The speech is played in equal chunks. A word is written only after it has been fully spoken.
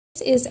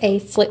This is a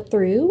flip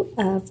through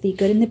of the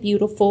Good and the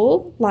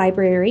Beautiful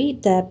library,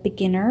 the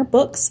Beginner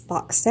Books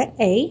Box Set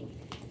A.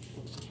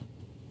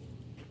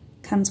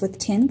 Comes with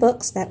 10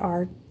 books that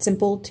are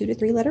simple 2 to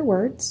 3 letter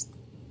words.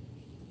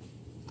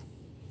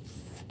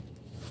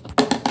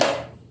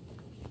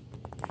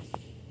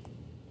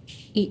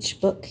 Each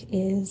book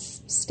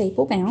is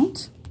staple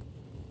bound.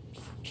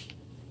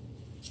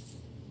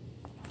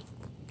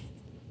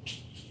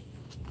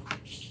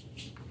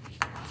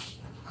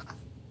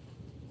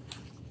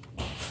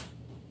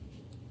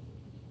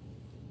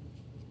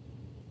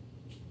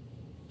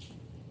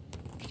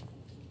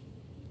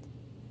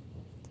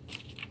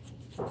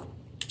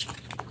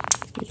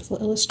 Beautiful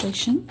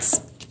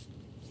illustrations.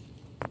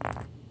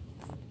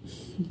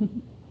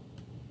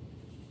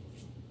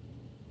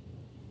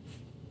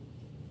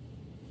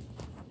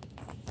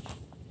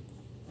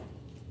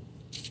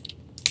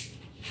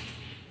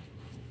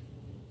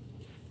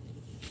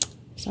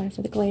 Sorry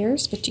for the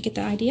glares, but you get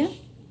the idea.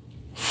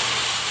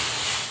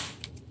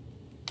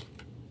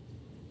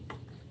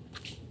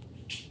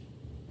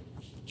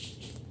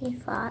 Hey,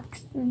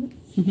 Fox.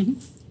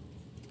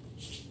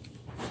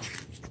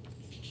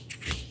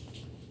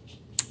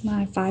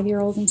 My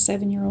 5-year-old and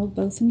 7-year-old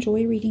both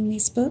enjoy reading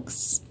these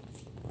books.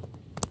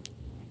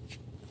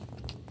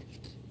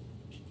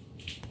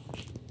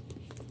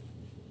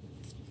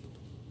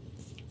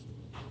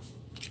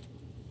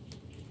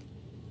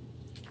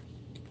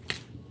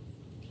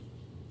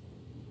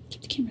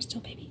 Keep the camera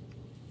still, baby.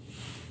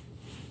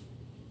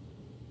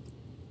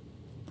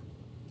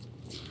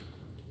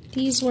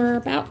 These were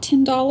about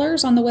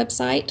 $10 on the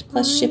website,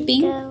 plus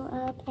shipping. Go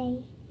up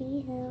a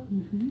hill.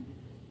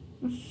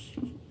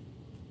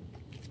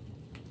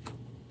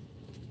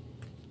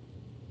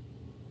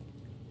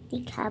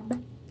 The cub.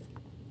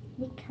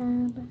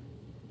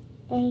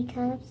 A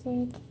cub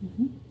said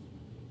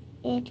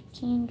it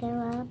can go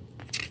up.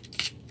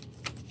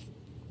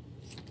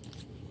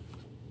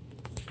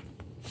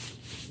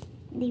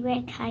 The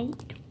red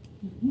kite.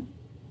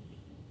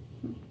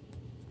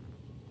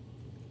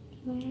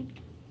 Red.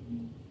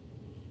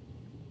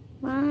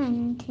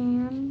 Run,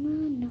 Tim,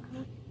 run.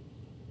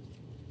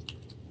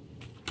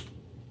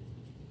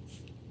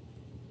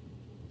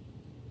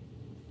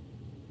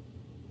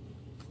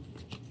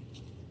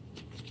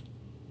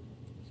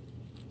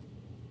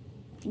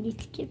 You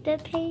skip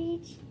that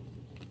page.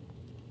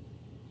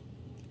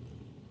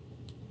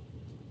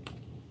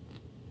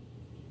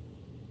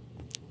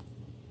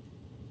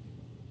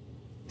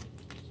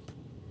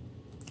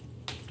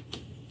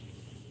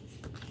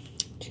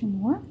 Two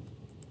more.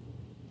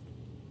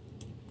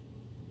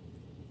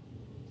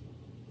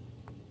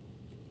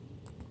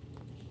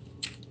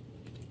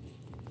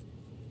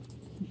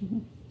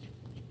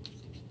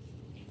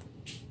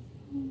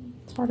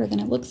 It's harder than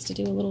it looks to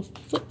do a little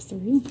flip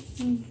through.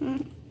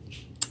 And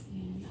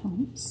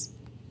homes.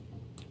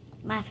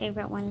 My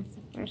favorite one is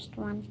the first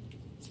one.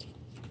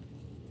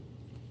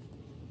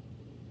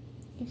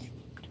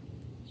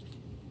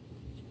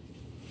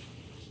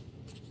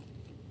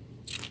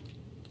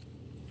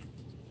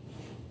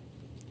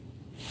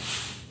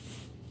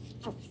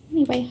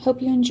 Anyway,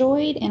 hope you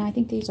enjoyed, and I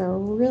think these are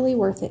really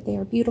worth it. They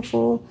are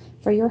beautiful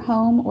for your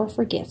home or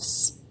for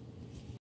gifts.